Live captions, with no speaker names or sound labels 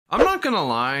I'm not gonna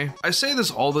lie, I say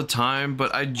this all the time,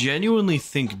 but I genuinely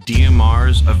think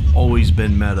DMRs have always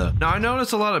been meta. Now I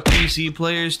notice a lot of PC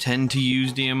players tend to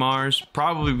use DMRs,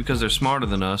 probably because they're smarter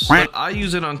than us, but I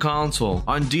use it on console.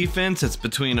 On defense, it's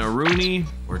between Aruni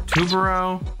or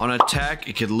Tubero. On attack,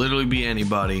 it could literally be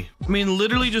anybody. I mean,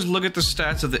 literally just look at the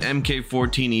stats of the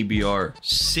MK14 EBR.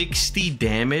 60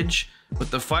 damage, with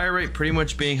the fire rate pretty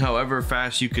much being however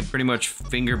fast you could pretty much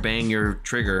finger bang your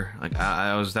trigger. Like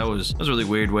that was a really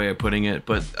weird way of putting it,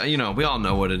 but you know, we all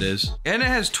know what it is. And it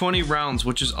has 20 rounds,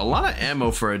 which is a lot of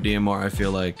ammo for a DMR, I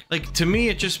feel like. Like, to me,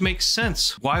 it just makes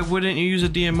sense. Why wouldn't you use a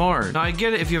DMR? Now, I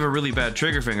get it if you have a really bad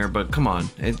trigger finger, but come on,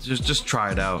 just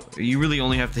try it out. You really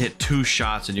only have to hit 2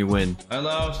 shots and you win.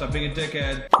 Hello, stop being a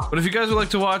dickhead. But if you guys would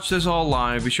like to watch this all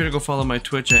live, be sure to go follow my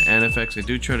Twitch at NFX. I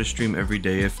do try to stream every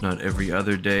day, if not every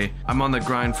other day. I'm on the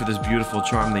grind for this beautiful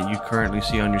charm that you currently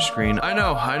see on your screen. I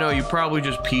know, you probably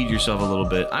just peed yourself a little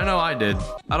bit. I know I did.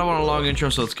 I don't want a long intro,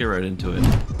 so let's get right into it.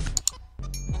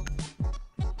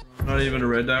 I'm not even a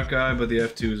red dot guy, but the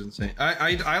F2 is insane.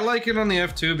 I like it on the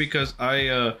F2 because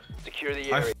I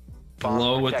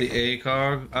blow with the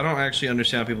ACOG. I don't actually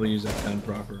understand how people use that pen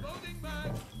proper.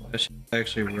 That shit's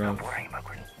actually rough.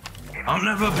 I'm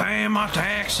never paying my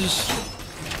taxes.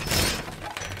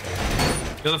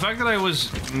 Yo, the fact that I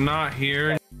was not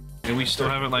here and we still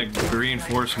haven't like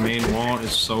reinforced main wall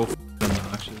is so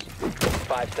obnoxious.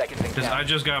 5 seconds. Because I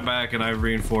just got back and I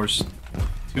reinforced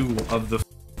 2 of the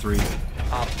 3.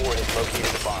 Op 4 has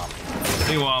located the bomb.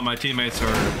 Meanwhile, my teammates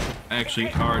are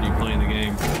actually already playing the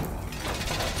game.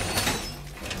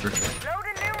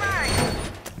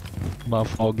 My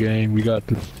fault, gang. We got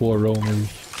the 4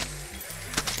 roamers.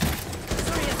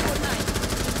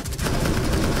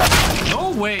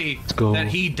 No way that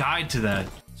he died to that.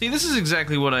 See, this is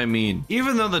exactly what I mean.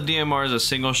 Even though the DMR is a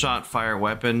single shot fire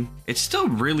weapon, it's still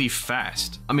really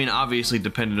fast. I mean, obviously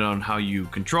depending on how you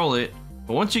control it,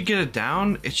 but once you get it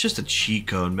down, it's just a cheat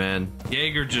code, man.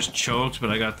 Jaeger just choked, but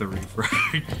I got the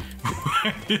refrag.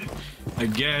 I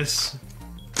guess.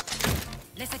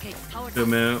 Good,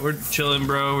 man. We're chilling,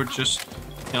 bro. We're just,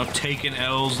 you know, taking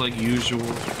L's like usual.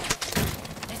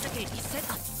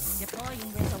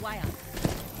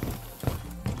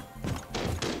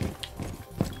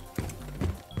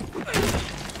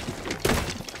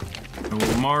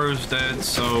 Well, Maru's dead,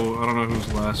 so I don't know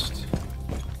who's last.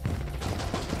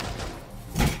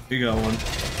 You got one.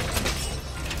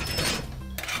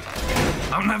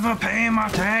 I'm never paying my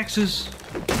taxes.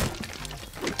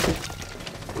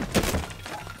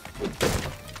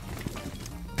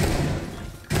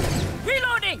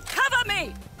 Reloading! Cover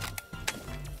me!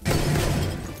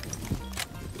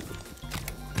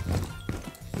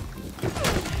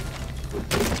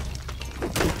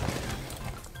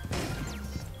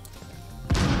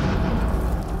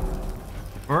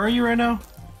 Where are you right now?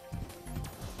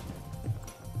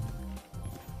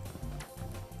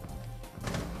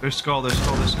 There's skull, there's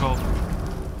skull, there's skull.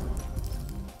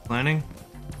 Landing?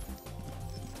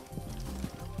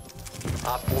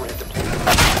 Op 4 has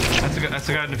deployed. That's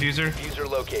a guy diffuser. Diffuser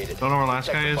located. Don't know where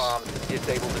last guy is. Bomb.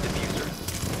 Disable the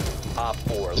diffuser. Op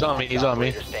 4. He's on me, he's on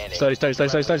me. Study.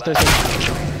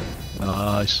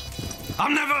 Nice.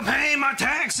 I'm never paying my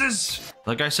taxes!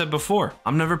 Like I said before,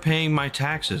 I'm never paying my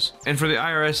taxes. And for the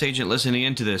IRS agent listening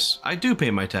into this, I do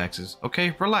pay my taxes,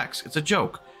 okay? Relax, it's a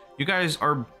joke. You guys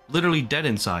are literally dead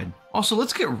inside. Also,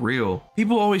 let's get real.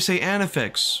 People always say,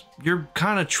 Anifex, you're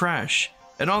kinda trash.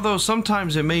 And although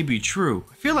sometimes it may be true,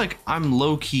 I feel like I'm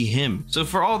low-key him. So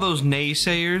for all those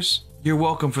naysayers, you're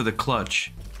welcome for the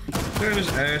clutch. They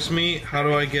just asked me, how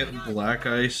do I get black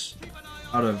ice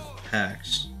out of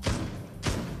packs?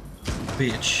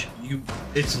 Bitch,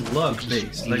 it's luck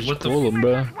based. Like what the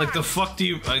bro. Like the fuck do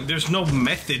you like, there's no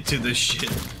method to this shit.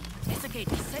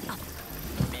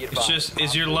 It's just,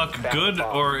 is your luck good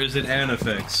or is it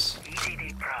Anifex?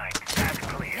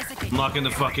 I'm locking the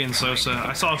fuck in Sosa.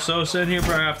 I saw Sosa in here,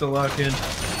 bro. I have to lock in.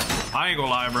 I ain't gonna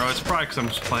lie, bro. It's probably because I'm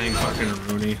just playing fucking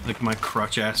Aruni, like my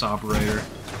crutch ass operator.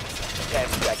 10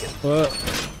 seconds. What?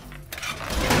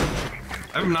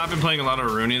 I've not been playing a lot of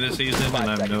Aruni this season, and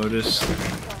I've noticed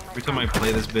every time I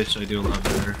play this bitch, I do a lot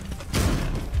better.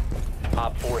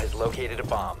 Op 4 has located a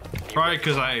bomb. Probably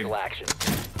because I'm Action.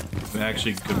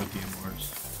 actually good with DMRs.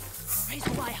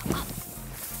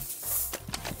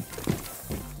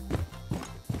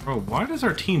 Bro, why does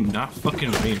our team not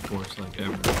fucking reinforce like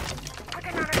ever?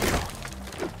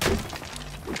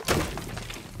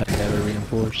 I never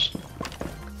reinforce.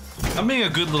 I'm being a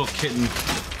good little kitten.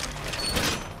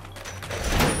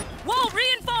 Wall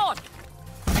reinforced!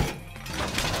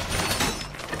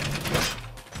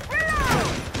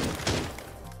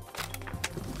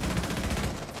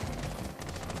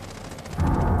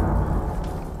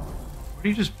 Where do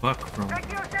you just buck from?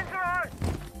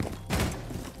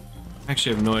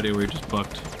 Actually, I have no idea where he just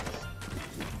bucked.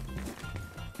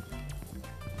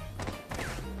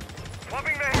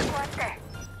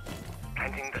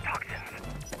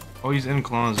 Oh, he's in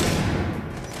closet.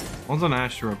 One's on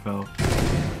Astro Repel.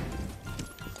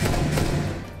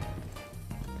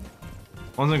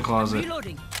 One's in closet.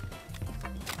 Reloading.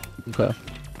 Okay.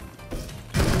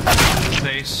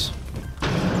 Ace.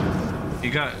 He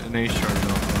got an ace shard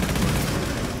though.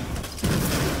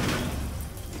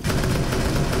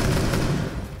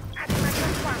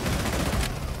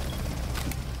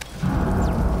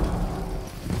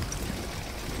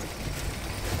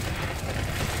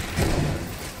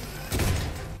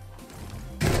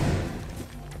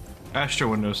 Astro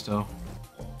window still.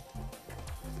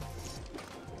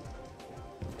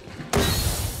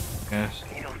 Yes.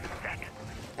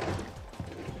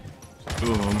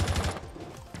 Two of them.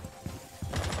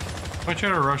 I try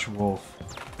to rush Wolf.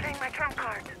 Playing my trump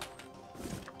card.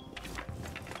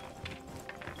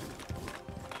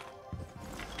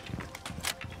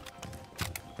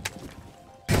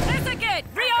 Investigate!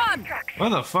 Rion! Where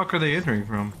the fuck are they entering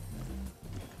from?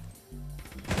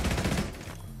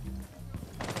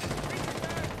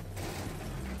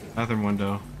 Bathroom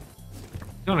window.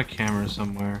 He's on a camera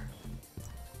somewhere.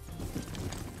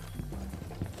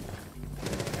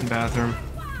 Bathroom.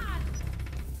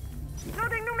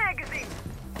 Loading new magazine.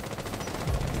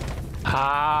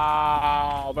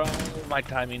 Ah, bro, my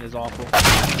timing is awful.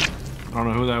 I don't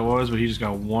know who that was, but he just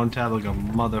got one tap like a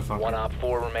motherfucker. One op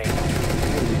 4 remaining.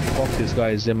 Fuck this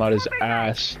guy, Zim out his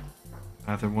ass.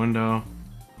 Bathroom window.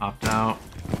 Hopped out.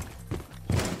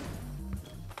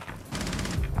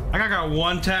 I got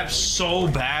one tap so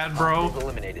bad, bro.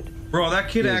 Eliminated. Bro, that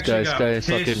kid These actually got guys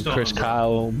pissed fucking on Chris him.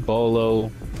 Kyle,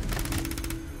 Bolo.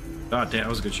 God damn, that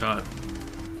was a good shot.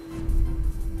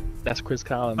 That's Chris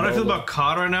Kyle and How do I feel Bolo. about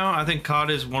COD right now? I think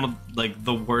COD is one of like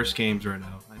the worst games right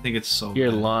now. I think it's so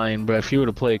You're bad. lying, bro. If you were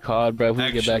to play COD, bro, if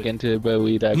we get back Actually- into it, bro,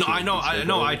 we'd actually. No, I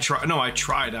know, I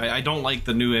tried. I don't like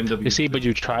the new MW. You see, but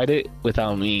you tried it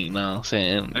without me. No,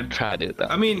 saying I tried it.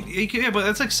 I mean, yeah, but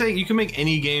that's like saying you can make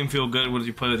any game feel good when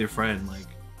you play with your friend. Like,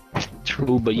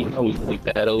 True, but you know we like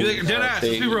that. you're like dead ass.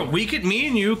 Let's be real. Me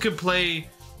and you could play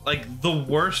like the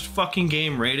worst fucking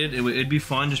game rated. It'd be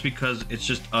fun just because it's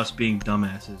just us being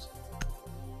dumbasses.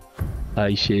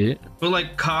 Shit. But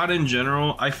like COD in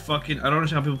general, I don't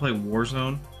understand how people play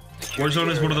Warzone. Warzone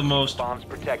is one of the most Bombs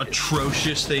protected.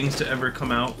 atrocious things to ever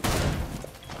come out.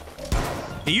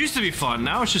 It used to be fun.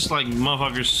 Now it's just like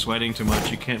motherfuckers sweating too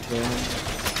much. You can't play it.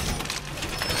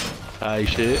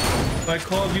 Shit. If I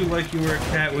called you like you were a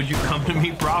cat, would you come to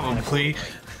me? Probably.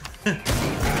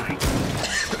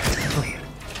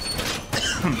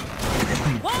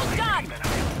 Wall's done!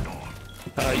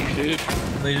 Shit.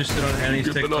 They just sit on Annie's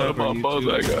Get TikTok out of or my mouth,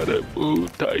 I YouTube. got that boo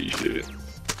tight shit.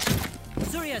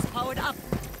 Surya's powered up.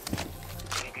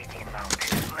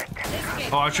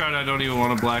 Oh, I tried. I don't even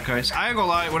want a black ice. I ain't gonna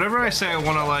lie. Whenever I say I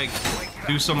want to like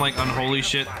do some like unholy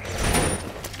shit,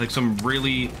 like some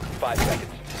really 5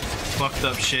 seconds. fucked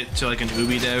up shit to like an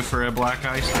Ubi dev for a black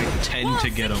ice, I tend to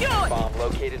get them. Secured! Bomb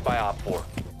located by op 4.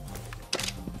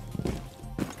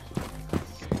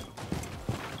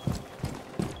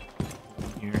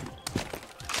 Here,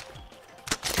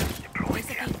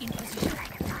 Investigate in position.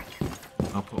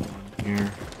 I'll put one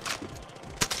here.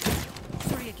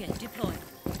 Surya again, deploy.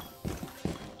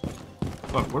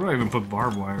 Fuck, where do I even put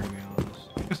barbed wire to be honest?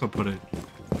 I guess I'll put it.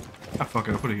 Ah, fuck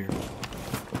it. I'll put it here.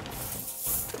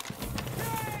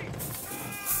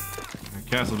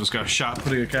 Castle just got shot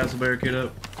putting a castle barricade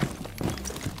up.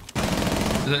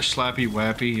 Is that Slappy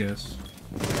Wappy? Yes.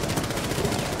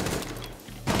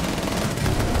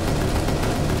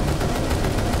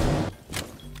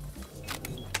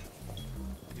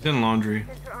 He's in laundry.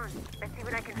 Sensor on. Let's see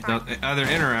what I can He's find. out, either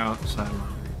in or outside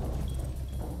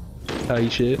laundry.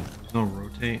 Shit. There's no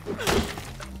rotate.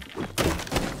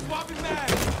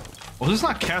 Oh, this is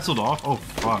not castled off? Oh,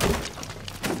 fuck.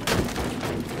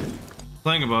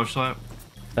 Playing above slap.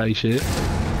 Shit.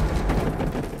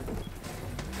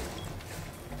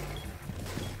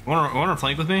 Wanna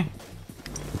flank with me?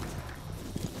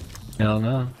 Hell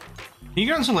no. Can you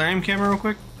get on Solarium camera real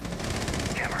quick?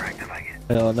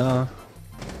 Hell no.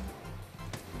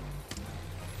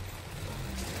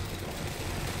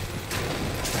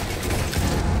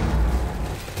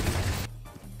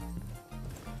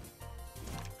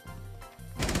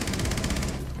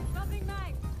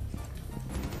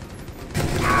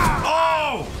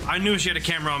 Oh! I knew she had a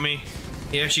camera on me.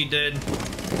 Yeah, she did.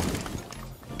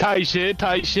 Tight shit,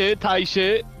 tight shit, tight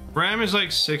shit. Ram is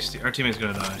like 60. Our teammate's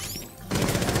gonna die.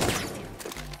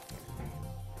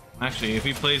 Actually, if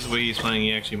he plays the way he's playing,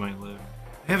 he actually might live.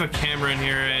 I have a camera in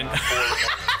here and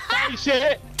Tight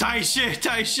shit.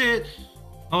 tie shit.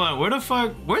 Hold on, where the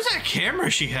fuck? Where's that camera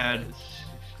she had?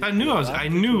 I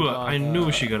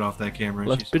knew she got off that camera.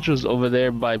 Last bitch was over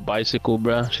there by bicycle,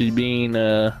 bro. She's being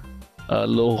a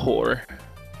little whore.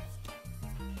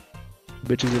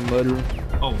 Bitches in mud room.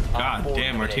 Oh god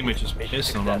damn, our teammate just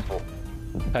pissed on him.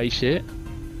 Tight shit.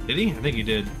 Did he? I think he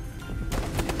did.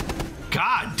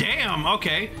 God damn.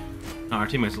 Okay. No, our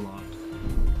teammate's lost.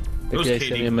 Those Okay, KD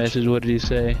sent me a glitches. message. What did he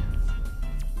say?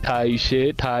 Tight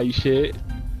shit. Tight shit.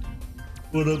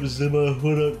 What up, Zimba?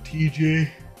 What up, TJ?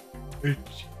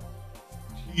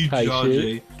 Hi,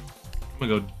 TJ. I'm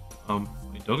gonna go.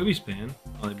 Wait, don't get me spam.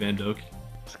 Oh, they banned Doke.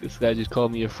 This guy just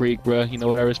called me a freak, bro. You know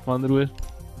what I responded with?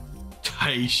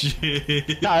 Tight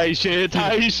shit. Tight shit.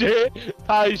 Tight shit.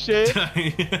 Tight shit. The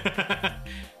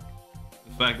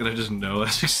fact that I just know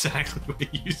that's exactly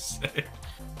what you said.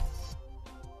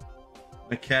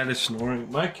 My cat is snoring.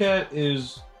 My cat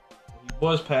is. He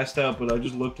was passed out, but I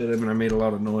just looked at him and I made a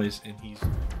lot of noise, and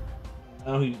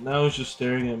now he's just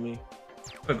staring at me.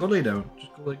 But go lay down.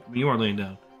 Just go you are laying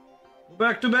down. Go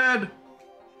back to bed.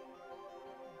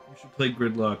 We should play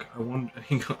Gridlock. I wonder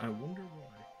why.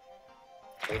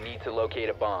 We need to locate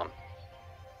a bomb.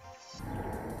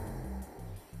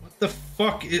 What the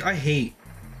fuck? I hate.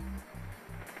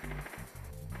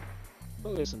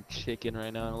 I'll get some chicken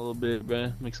right now in a little bit,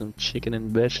 bro. Make some chicken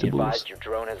and Be vegetables. advised your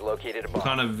drone has located a What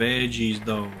bomb. kind of veggies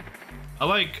though? I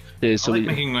like Yeah,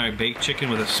 making my baked chicken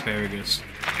with asparagus.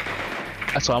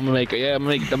 That's what I'm gonna make. Yeah, I'm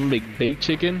gonna make baked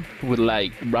chicken with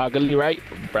like broccoli, right?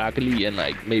 Broccoli and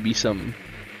like maybe some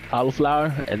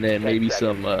cauliflower, and then maybe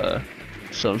some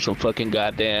fucking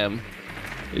goddamn.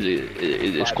 Is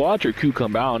it squash or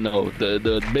cucumber? I don't know.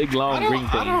 The big long green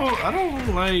thing. I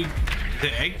don't like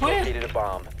the eggplant. Located a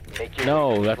bomb. Make your No,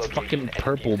 defense that's location fucking and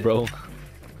purple, defuse it. bro.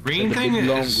 Green Like the thing big,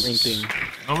 long is. green thing.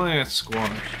 I don't think that's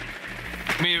squash.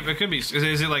 I mean, it could be. Is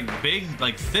it like big,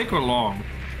 like thick or long?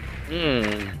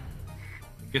 Mmm.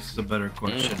 I guess it's a better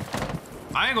question.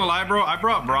 I ain't gonna lie, bro. I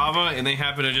brought Brava, and they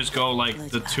happen to just go like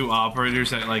the two operators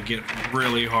that like get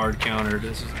really hard countered.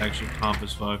 This is actually comp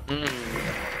as fuck.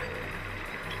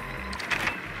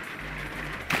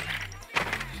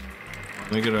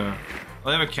 Let me get a.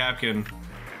 I have a Capkin.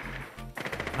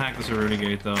 Hack this Aruni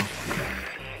gate though.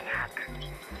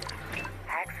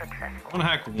 I'm gonna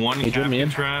hack one Hey, join me Capkin in.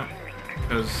 trap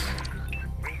because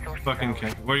fucking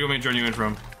Cap. Where do you want me to join you in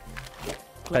from?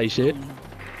 Hey, shit.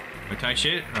 A tight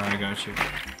shit? Oh, I got you.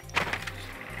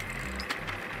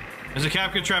 There's a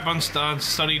Capkin trap on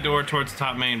study door towards the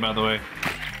top main, by the way.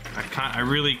 I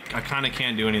kind of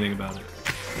can't do anything about it.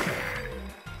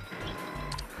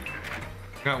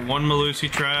 Got one Malusi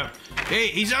trap. Hey,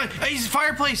 he's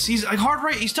fireplace. He's like hard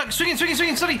right. He's stuck. Swinging,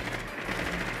 study.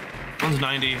 One's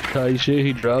 90. Tight shit.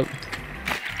 He dropped.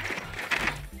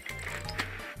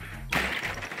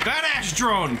 Badass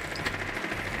drone.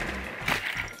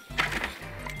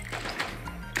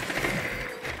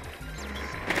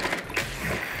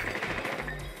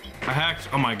 I hacked.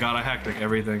 Oh my god, I hacked like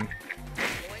everything.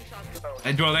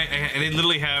 And bro, they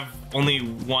literally have only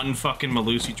one fucking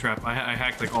Malusi trap. I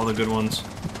hacked like all the good ones.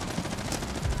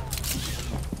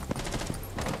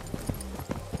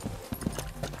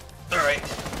 All right.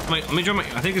 Wait, let me join my.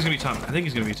 I think he's gonna be top. I think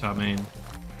he's gonna be top main.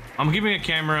 I'm keeping a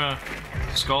camera.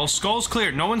 Skull's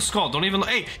clear. No one's skull. Don't even.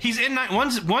 Hey, he's in.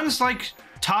 One's like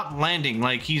top landing.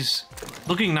 Like he's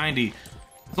looking 90.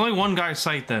 There's only one guy's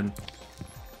sight then.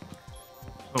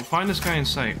 So find this guy in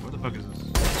sight. Where the fuck is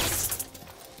this?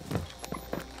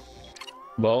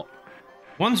 Well,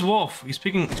 One's Wolf. He's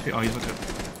speaking. Oh, he's looking.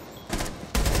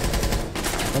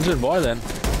 one's in bar then.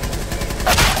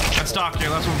 That's Doc here.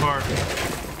 That's one bar.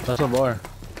 That's a bar.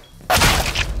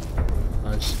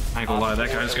 Nice. I ain't gonna lie. That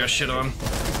guy just got shit on.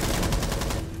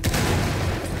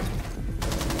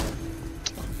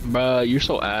 Bruh, you're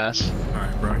so ass.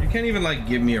 Alright, bro. You can't even, like,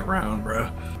 give me a round,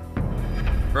 bro.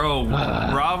 Bro,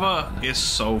 Rava is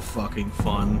so fucking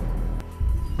fun.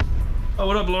 Oh,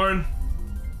 what up, Lauren?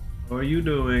 How are you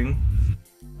doing,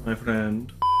 my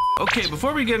friend? Okay,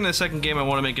 before we get into the second game, I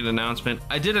want to make an announcement.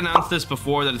 I did announce this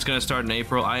before that it's going to start in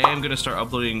April. I am going to start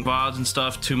uploading VODs and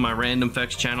stuff to my Random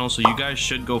Facts channel, so you guys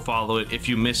should go follow it if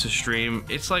you miss a stream.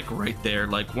 It's like right there,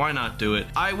 like why not do it?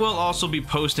 I will also be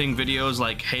posting videos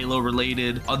like Halo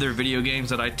related, other video games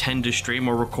that I tend to stream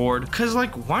or record, because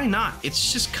like why not?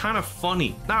 It's just kind of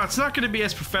funny. Now, it's not going to be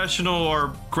as professional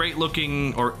or great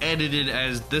looking or edited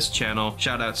as this channel.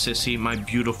 Shout out Sissy, my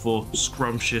beautiful,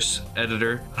 scrumptious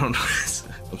editor. I don't know.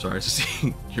 I'm sorry,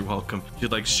 Sissy. You're welcome.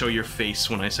 You'd like show your face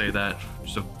when I say that.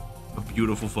 Just a a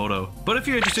beautiful photo. But if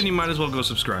you're interested, you might as well go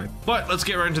subscribe. But let's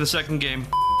get right into the second game.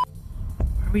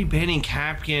 Why are we banning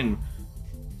Capkin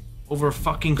over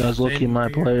fucking? That's low-key my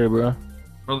player, bro.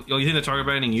 Bro, you think they're target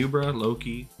banning you, bro?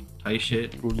 Low-key, tight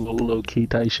shit. Low-key,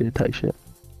 tight shit, tight shit.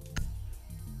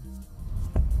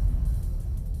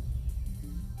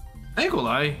 I ain't gonna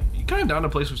lie, you kind of down to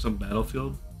play for some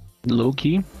Battlefield?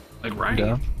 Low-key? Like, right?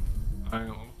 Yeah.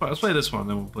 Alright, let's play this one,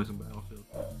 then we'll play some Battlefield.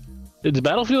 Is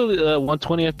Battlefield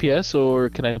 120 FPS, or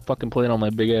can I fucking play it on my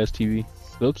big ass TV?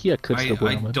 Low-key, I could still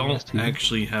play it on my big ass I don't TV.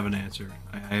 actually have an answer.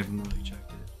 I haven't really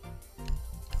checked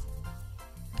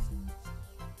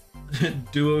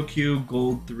it. Duo Q,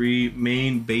 Gold 3,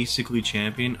 main, basically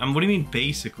champion. What do you mean,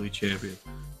 basically champion?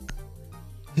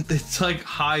 It's like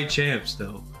high champ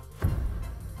still.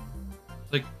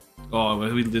 Like, oh,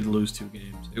 we did lose 2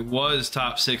 games. It was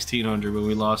top 1600, but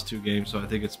we lost 2 games, so I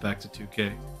think it's back to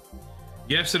 2K.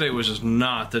 Yesterday was just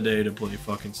not the day to play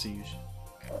fucking Siege.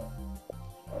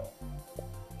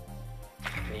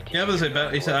 Yeah,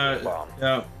 but he said,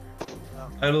 yeah,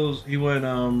 titles, he went,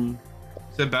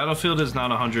 said Battlefield is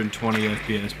not 120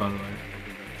 FPS, by the way.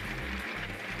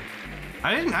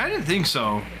 I didn't think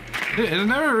so. It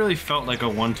never really felt like a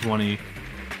 120.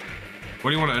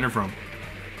 Where do you want to enter from?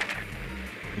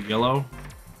 Yellow?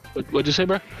 What'd you say,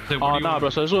 bro? Oh, nah, bro.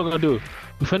 So this is what we're gonna do.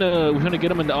 We're gonna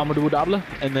get him in the Amadou Dabla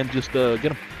and then just get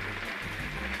him.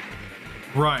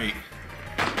 Right.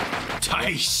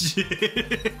 Tight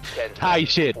shit. Tight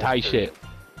shit. Tight shit.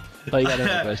 Oh, you gotta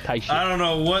know, tight shit. I don't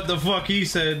know what the fuck he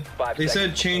said. 5 They said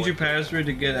seconds change your before password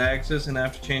to get access, and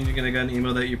after changing it, I got an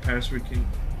email that your password can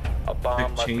a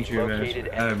bomb must change be your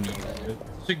located password. I have and no defused. idea.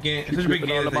 Such a big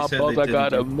game that they said I they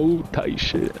gotta didn't do. move tight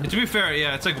shit. To be fair,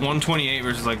 yeah, it's like 128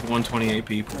 versus like 128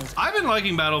 people. I've been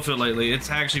liking Battlefield lately. It's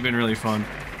actually been really fun.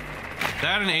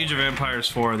 That and Age of Empires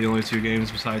 4 are the only 2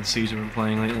 games besides Siege I've been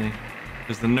playing lately.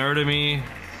 Because the nerd of me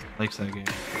likes that game.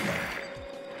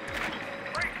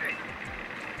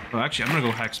 Oh, actually, I'm gonna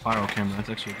go hack Spiral Camera. That's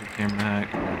actually a good camera to hack.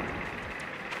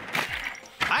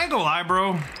 I ain't gonna lie,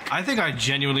 bro. I think I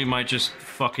genuinely might just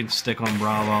fucking stick on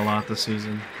Bravo a lot this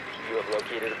season. You have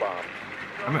located a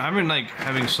bomb. I've been like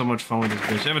having so much fun with this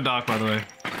bitch. I have a doc, by the way.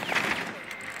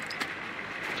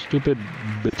 Stupid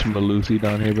bitch Malusi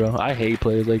down here, bro. I hate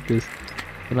players like this.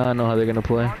 And I know how they're gonna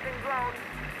play.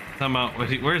 Talking about,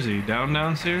 where is he?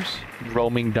 Downstairs?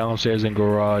 Roaming downstairs in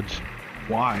garage.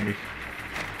 Why?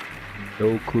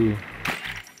 No clue.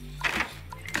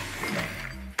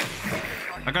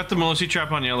 I got the Melissy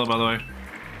trap on yellow, by the way.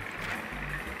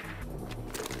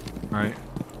 Alright.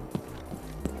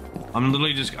 I'm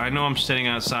literally just, I know I'm sitting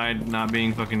outside not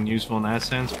being fucking useful in that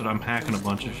sense, but I'm hacking a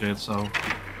bunch of shit, so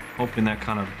hoping that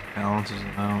kind of balances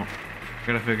it out. I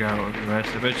gotta figure out what the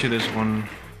rest. I bet you there's one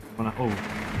oh.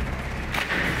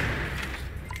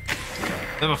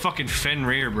 They have a fucking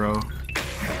Fenrir, bro.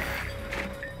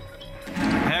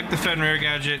 Hack the Fenrir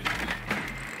gadget.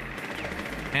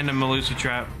 And a Melusi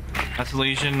trap. That's a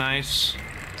Legion, nice.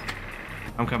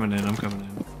 I'm coming in. Okay,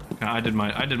 I did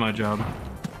my job.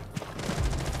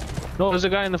 No, there's a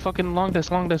guy in the fucking long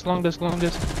desk. Oh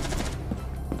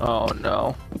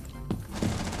no.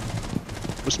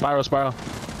 Spiral. Spiral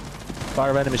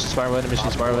vending mission.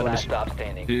 Last stop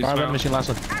standing. Dude, Spiral vending mission, last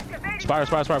one.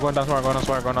 Spiral. Going down.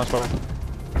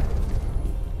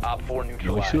 Op 4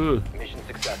 neutralized. should. Mission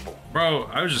successful. Bro,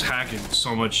 I was just hacking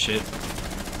so much shit.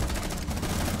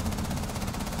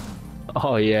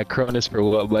 Oh yeah, Cronus for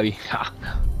what, buddy? Ha.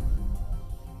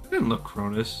 I didn't look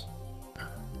Cronus.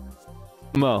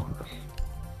 Mo.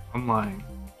 I'm lying.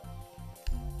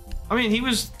 I mean, he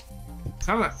was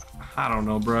kind of, I don't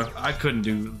know, bro. I couldn't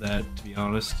do that, to be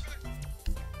honest.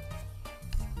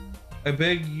 I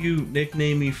beg you,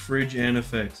 nickname me Fridge and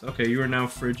Effects. Okay, you are now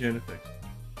Fridge and Effects.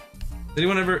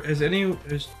 Has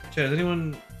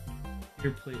anyone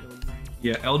here played Elden Ring?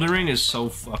 Yeah, Elden Ring is so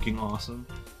fucking awesome.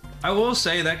 I will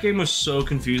say, that game was so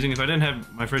confusing. If I didn't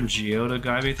have my friend Gio to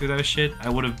guide me through that shit, I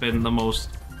would have been the most...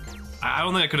 I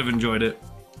don't think I could have enjoyed it.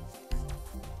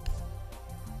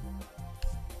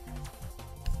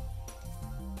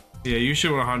 Yeah, you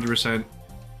should 100%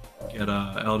 get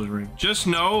Elden Ring. Just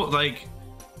know, like,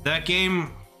 that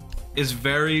game is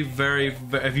very, very,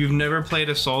 if you've never played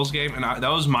a Souls game, and that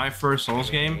was my first Souls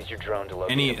game, Use your drone to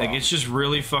locate and a bomb. it's just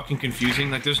really fucking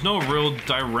confusing. Like, there's no real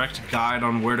direct guide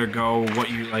on where to go, what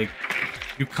you, like,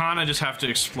 you kind of just have to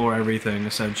explore everything,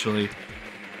 essentially.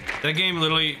 That game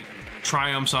literally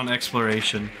triumphs on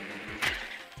exploration.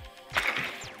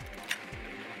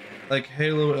 Like,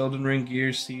 Halo, Elden Ring,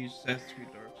 Gears, Siege, Assassin's Creed,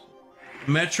 Dark Souls.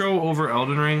 Metro over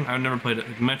Elden Ring, I've never played it.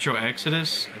 Like, Metro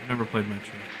Exodus, I've never played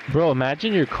Metro. Bro,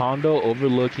 imagine your condo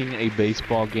overlooking a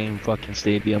baseball game fucking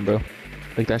stadium, bro.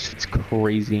 Like that shit's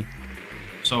crazy,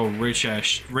 So rich tight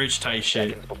shit.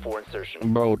 Seconds before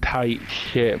insertion. bro. Tight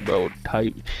shit, bro.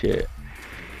 Tight shit.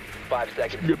 5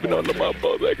 seconds. Gripping on the my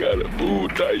balls, I got it. Ooh,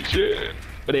 tight shit.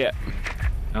 But yeah,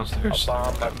 A Downstairs.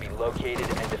 bomb must be located and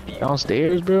defused.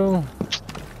 downstairs, bro.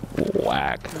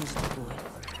 Whack.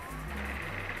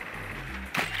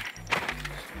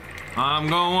 I'm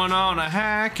going on a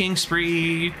hacking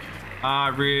spree. I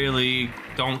really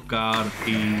don't gotta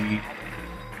pee.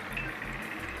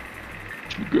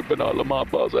 You gripping all of my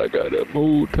balls, I got that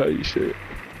move tight shit.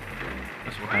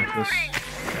 That's what hack this.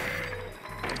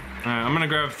 Alright, I'm gonna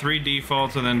grab 3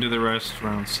 defaults and then do the rest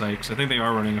around sight. I think they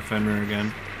are running a Fenrir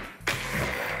again.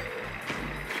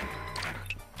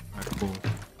 Alright, cool.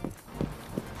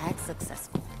 Hack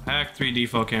successful. Hack 3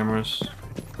 default cameras.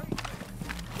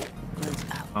 Good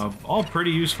out. All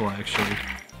pretty useful actually.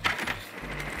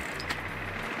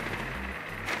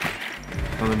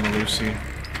 Another Malusi.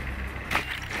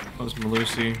 Close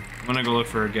Malusi. I'm gonna go look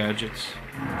for her gadgets.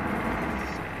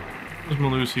 Where's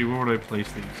Malusi? Where would I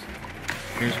place these?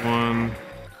 Here's one.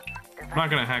 I'm not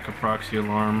gonna hack a proxy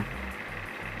alarm.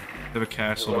 They have a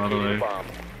castle, by the Located a way. bomb.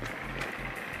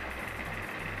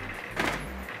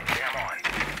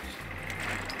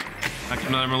 Hack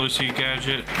another Malusi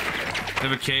gadget. They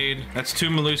have a Cade. That's 2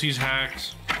 Malusis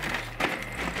hacked.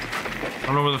 I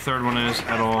don't know where the third one is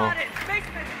at all.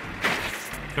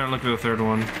 Trying to look for the third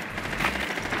one.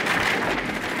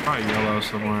 Probably yellow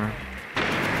somewhere.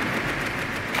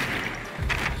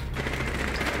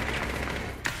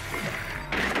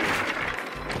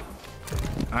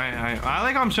 I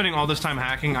like how I'm spending all this time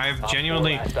hacking. I have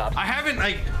genuinely, I haven't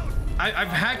like, I'm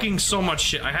hacking so much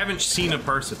shit. I haven't seen a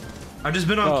person. I've just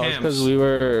been on Oh, cams.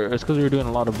 it's because we were doing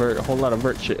a lot of a whole lot of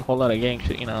vert shit, whole lot of gang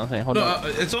shit. You know what I'm saying? Hold No, on.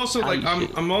 it's also like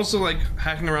I'm also like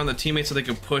hacking around the teammates so they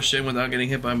can push in without getting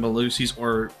hit by Malusis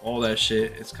or all that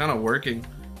shit. It's kind of working.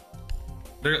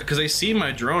 Because they see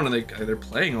my drone and they're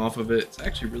playing off of it. It's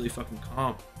actually really fucking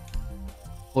calm.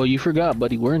 Well, you forgot,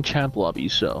 buddy. We're in champ lobby,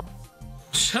 so.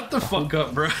 Shut the fuck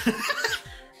up, bro.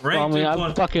 I mean,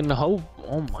 I fucking hope.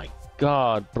 Oh my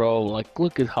god, bro! Like,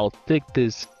 look at how thick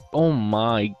this. Oh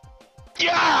my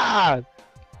god!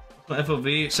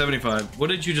 FOV 75. What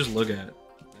did you just look at? It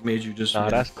made you just. Nah,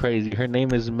 that's crazy. Her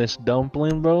name is Miss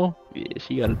Dumpling, bro. Yeah,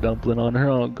 she got a dumpling on her.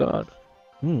 Oh god.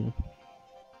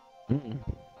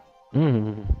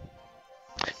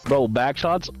 Bro,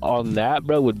 backshots on that,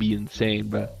 bro, would be insane,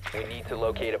 bro. We need to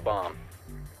locate a bomb.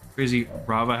 Crazy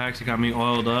Brava hacks got me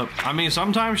oiled up. I mean,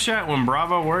 sometimes chat when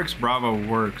Bravo works, Bravo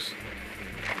works.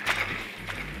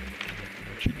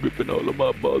 She gripping all of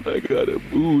my balls. I got a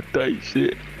move tight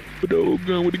shit. But oh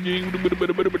god, with the game. They went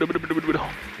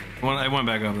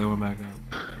back up. They went back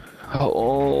up.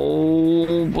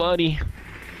 Oh, buddy.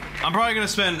 I'm probably gonna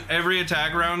spend every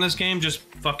attack round in this game just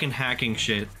fucking hacking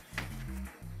shit.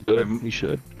 Good. We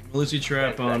should. Malusi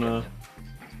trap 10 on seconds.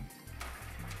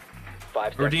 5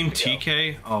 seconds redeem to go.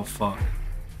 TK. Oh fuck.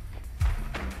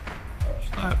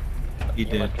 Slap. He You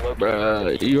did. must locate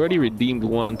Bruh, you already redeemed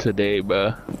one today,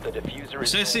 bruh. the diffuser.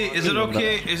 Sissy, is it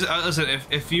okay? Listen,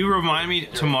 if you remind me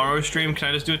tomorrow stream, can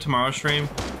I just do it tomorrow stream?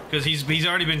 Because he's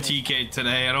already been TK'd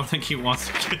today. I don't think he wants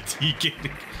to get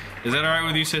TK'd. Is that alright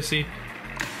with you, Sissy?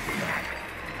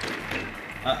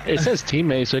 It says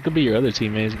teammates, so it could be your other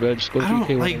teammates, bro. Just go I don't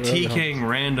TK like whenever that TKing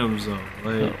randoms though.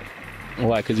 Like,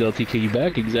 Why? Because they'll TK you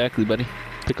back? Exactly, buddy.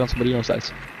 Pick on somebody else's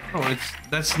size. no,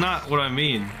 that's not what I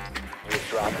mean. You have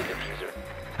dropped the diffuser.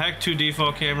 Hack 2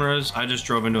 default cameras. I just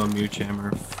drove into a mute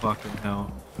jammer. Fucking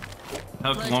hell.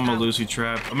 Hack 1 Malusi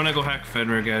trap. I'm gonna go hack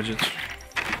Fenrir gadgets.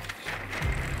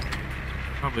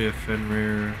 Probably a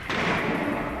Fenrir.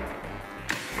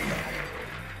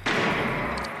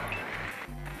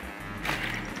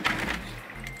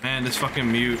 Man, this fucking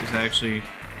mute is actually.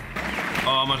 Oh,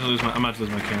 I'm about to lose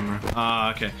my camera.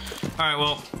 Okay. All right.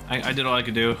 Well, I did all I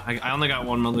could do. I only got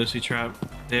 1 Malusi trap.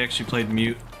 They actually played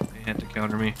mute. They had to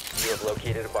counter me. You have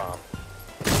located a bomb.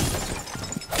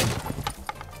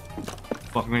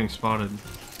 Fuck, I'm getting spotted.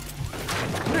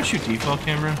 Did I shoot default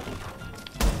camera?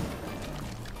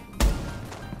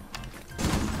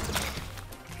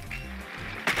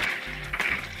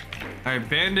 Alright,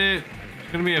 Bandit.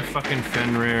 There's gonna be a fucking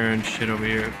Fenrir and shit over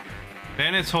here.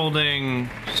 Bandit's holding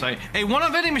site. Hey, one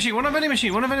on vending machine, one on vending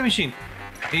machine, one on vending machine.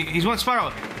 He's one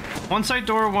spiral. One side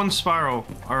door, one spiral.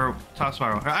 Or top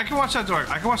spiral. I can watch that door.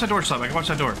 I can watch that door, Slap. I can watch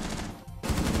that door.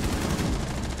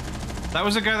 That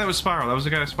was the guy that was spiral. That was the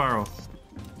guy that spiral.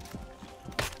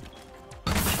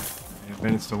 Yeah,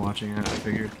 Bandit's still watching it, I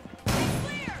figured.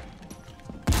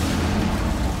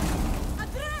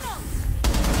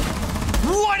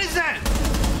 What is that?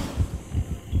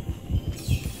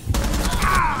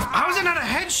 How is it not a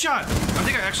headshot! I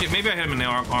think I actually, maybe I hit him in the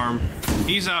arm.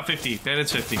 He's 50.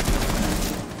 Bandit's 50.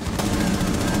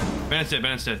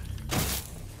 Bandit's dead.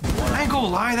 I ain't gonna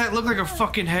lie, that looked like a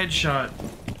fucking headshot.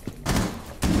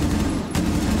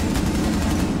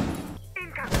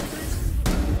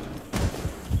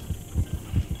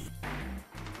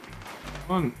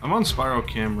 I'm on spiral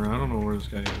camera. I don't know where this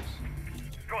guy is.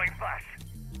 Going flash.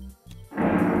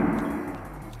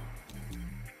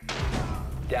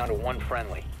 Down to one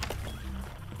friendly.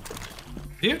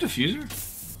 Do you have diffuser?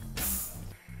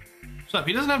 Stop.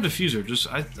 He doesn't have diffuser. Just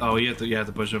oh, you have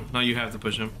to push him. No, you have to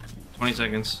push him. 20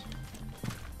 seconds.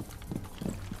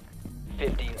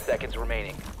 15 seconds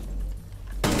remaining.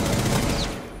 10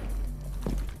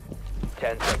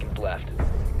 seconds left.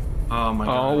 Oh my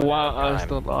god. Oh wow, I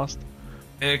still lost.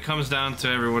 It comes down to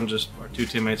everyone just our two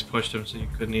teammates pushed him, so you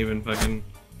couldn't even fucking.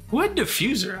 Who had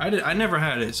diffuser? I never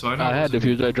had it, so I don't. I had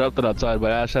diffuser. I dropped it outside,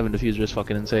 but Ash having diffuser is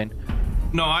fucking insane.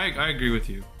 No, I agree with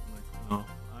you. Like, no,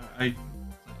 I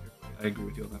agree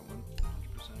with you on that one.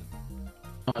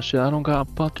 100%. Oh shit, I don't got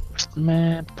fuck,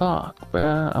 man, fuck,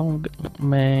 bruh. I don't get,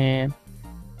 man.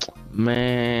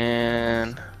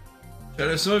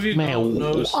 Some of you Man, don't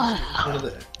know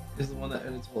what? is the one that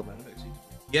edits all the effects.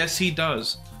 Yes, he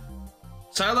does.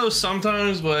 Silo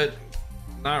sometimes, but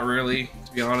not really.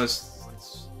 To be honest.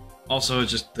 Also, it's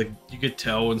just you could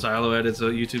tell when Silo edits a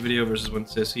YouTube video versus when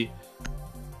Sissy.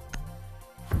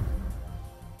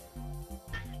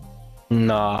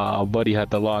 Nah, buddy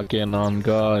had to lock in on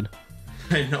God.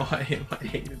 I know I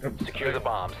hated him. Secure the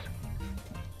bombs.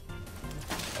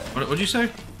 What'd you say?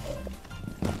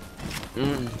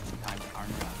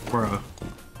 Bro.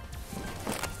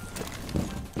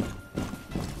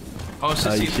 Oh,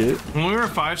 Sissy. When we were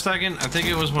 5-stacking, I think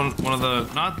it was one of the,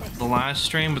 not the last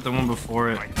stream, but the one before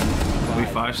it. We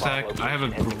 5-stacked. I have a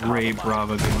great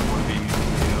Brava game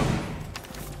video.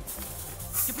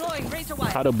 Deploying razor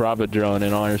wire. How to Brava drone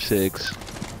in Honor 6?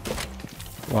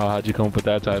 Wow, how'd you come up with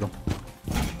that title?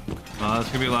 It's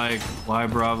gonna be like, why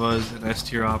Brava is an S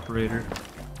tier operator.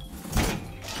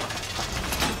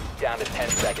 Down to 10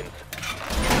 seconds.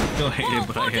 I still hate it,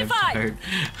 but I am tired.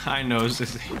 I know,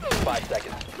 Sissy. 5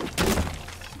 seconds.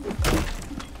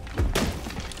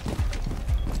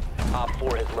 Op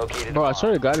 4 has located. Bro, I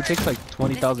swear to God, it takes like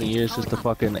 20,000 years just to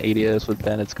fucking ADS with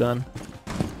Bandit's gun.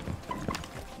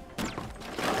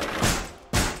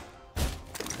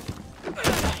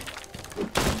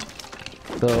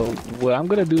 So, what I'm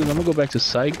gonna do is I'm gonna go back to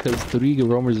Psych, because 3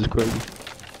 roamers is crazy.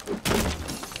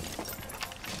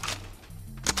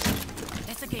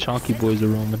 Chonky boys are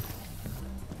roaming.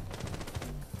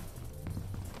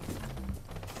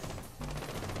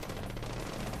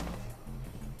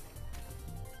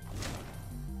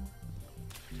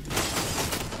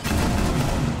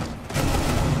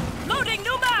 Loading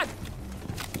new mag.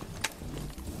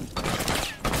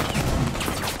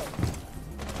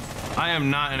 I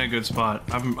am not in a good spot.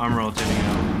 I'm rotating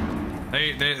out.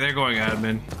 They're going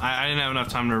admin. I didn't have enough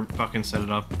time to fucking set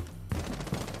it up.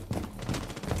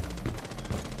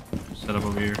 Set up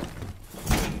over here.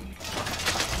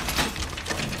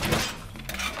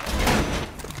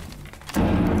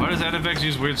 Why does AdFX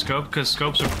use weird scope? Because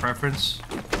scopes are preference.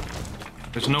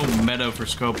 There's no meta for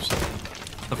scopes.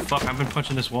 The fuck? I've been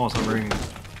punching this wall. Stop ringing.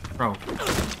 Bro.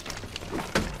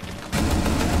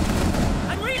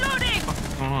 I'm reloading.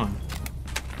 What's going on?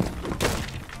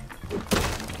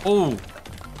 Oh!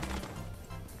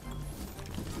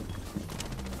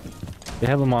 They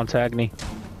have him on Tagny.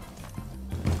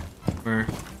 Where?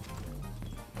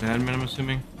 The admin, I'm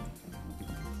assuming?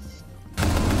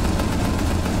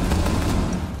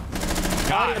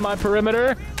 Got it, my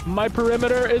perimeter! My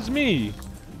perimeter is me!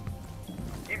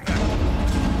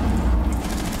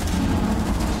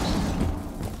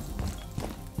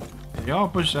 Y'all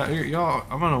push that. Y'all,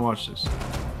 I'm gonna watch this.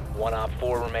 1 Op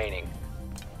 4 remaining.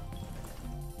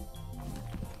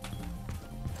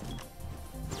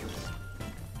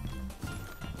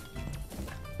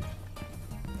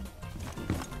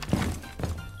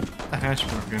 The hatch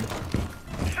broken.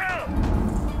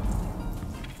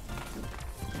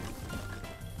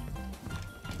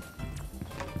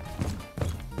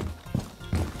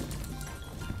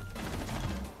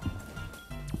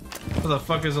 Where the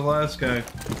fuck is the last guy?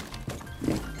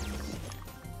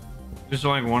 Just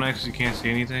like 1x, you can't see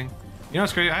anything. You know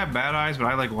what's crazy? I have bad eyes, but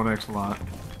I like 1x a lot.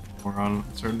 More on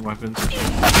certain weapons.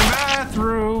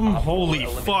 Bathroom! Holy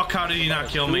fuck, how did he not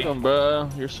kill me? Shoot him, bro.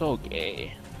 You're so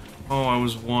gay. Oh, I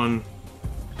was one.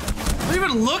 I'm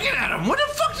even looking at him. What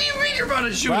the fuck do you mean you're about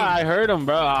to shoot Bro, him? I heard him,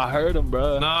 bro. I heard him,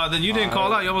 bro. Nah, then you didn't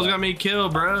call out. You almost got me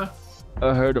killed, bro.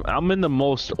 I heard him. I'm in the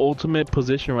most ultimate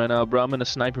position right now, bro. I'm in a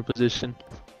sniper position.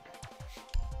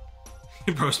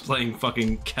 Bro's playing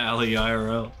fucking Cali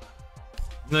IRL.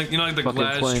 Like, you know, like the Fucking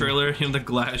Glass playing. trailer? You know, the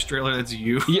Glass trailer? That's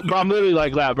you. Yeah, bro, I'm literally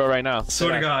like that, bro, right now.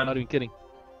 Swear to God. Not even kidding.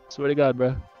 Swear to God,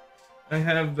 bro. I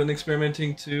have been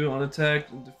experimenting too on attack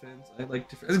and defense. I like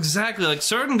defense. Exactly, like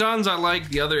certain guns I like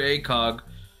the other ACOG.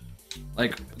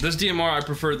 Like this DMR I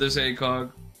prefer this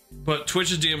ACOG. But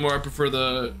Twitch's DMR I prefer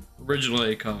the original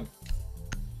ACOG.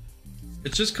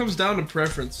 It just comes down to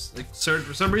preference. Like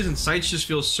for some reason sights just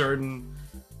feel a certain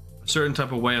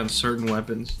type of way on certain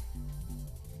weapons.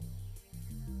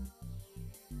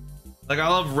 Like I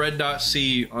love red dot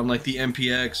C on like the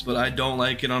MPX, but I don't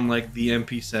like it on like the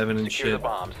MP7 and Secure the shit.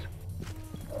 bombs.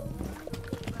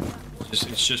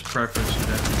 It's just preference.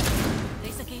 Okay?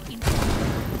 There's a gate in.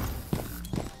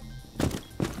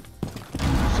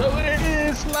 So it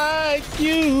is like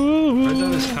you. Red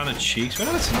dot is kind of cheeks. Red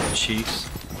dot's not cheeks.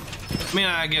 I mean,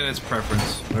 I get it's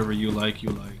preference. Whatever you like,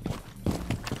 you like.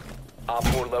 Op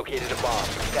 4 located a bomb.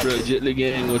 Protect Bro, it. Jitly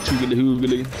gang or Toogly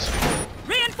Hoogly.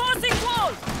 Reinforcing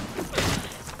wall.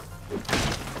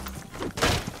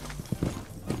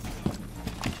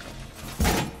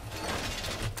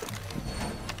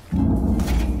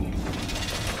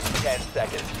 10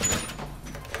 seconds.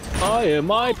 I am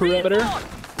my perimeter.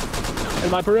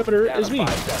 And my perimeter Down is to me.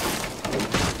 5 seconds.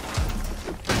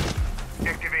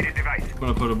 Activated device. I'm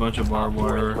gonna put a bunch of barbed Op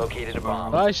 4 has wire. located a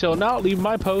bomb. I shall not leave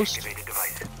my post. Activated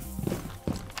device.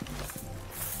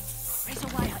 Razor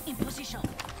wire in position.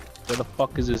 Where the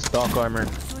fuck is his stock armor?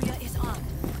 Surya is on.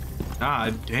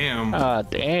 God damn. Ah,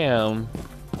 damn.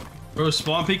 Bro,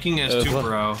 spawn peeking is too what?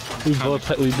 bro.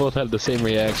 We both had the same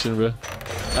reaction, bro.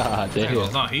 Ah,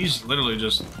 damn. No, he's literally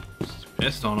just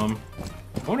pissed on him.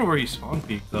 I wonder where he spawn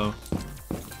peeked though.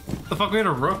 What the fuck, we had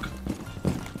a rook?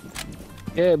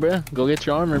 Yeah, bro. Go get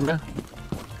your armor, bro.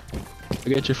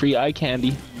 Go get your free eye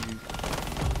candy.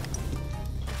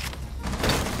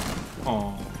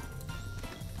 Oh.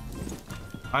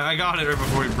 I got it right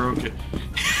before he broke it.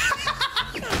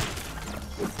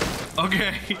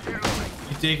 Okay. You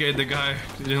take it, the guy.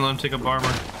 You didn't let him take up armor.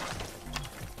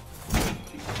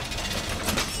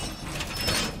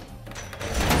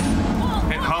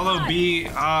 Hey, Hollow B,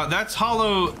 that's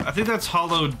Hollow, I think that's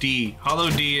Hollow D. Hollow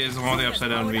D is the one with the upside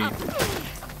down V.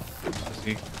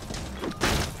 See?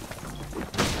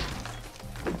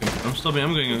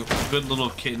 I'm getting a good little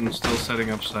kitten still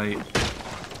setting up sight.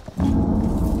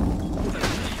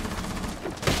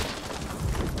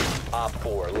 Op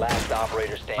 4, last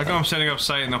operator Like standing. how I'm setting up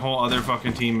sight and the whole other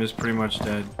fucking team is pretty much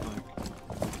dead. Like,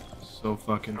 so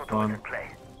fucking fun. Play.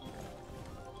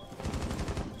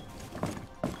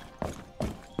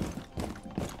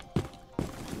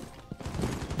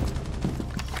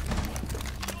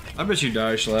 I bet you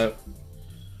die, Schlapp.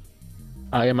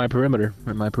 I am my perimeter,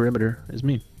 and my perimeter is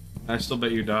me. I still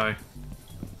bet you die.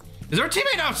 Is our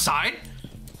teammate outside?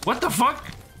 What the fuck?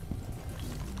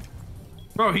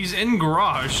 Bro, he's in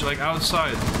garage, like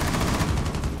outside.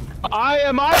 I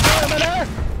am my perimeter!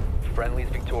 Friendly's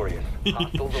victorious.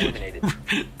 Hostiles eliminated.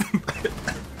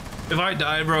 If I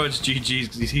die, bro, it's GG's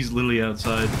because he's literally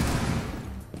outside.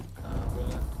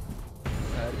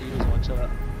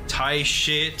 Tight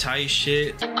shit, tight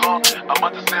shit. I'm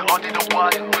about to say all the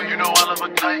water, you know I love a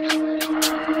tight.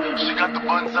 She got the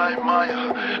buns I admire.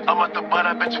 I'm at the butt,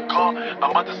 I bet you call.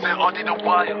 I'm about to say all the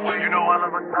water, you know I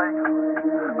love a tight.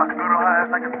 I can go to her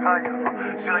ass like a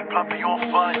tire. She like Poppy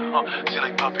on fire. She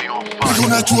like Poppy on fire. You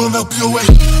not doing that POA.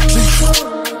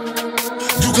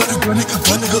 You got a gun, nigga.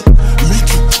 Me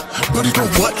too. Buddy go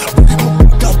what? Buddy go.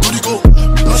 Got buddy go.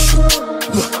 Bless you.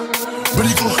 Look.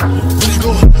 Buddy go. Buddy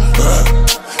go.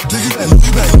 Digging that, look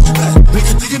back.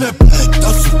 Nigga digging that back.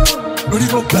 That's it. Buddy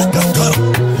go back. Got him.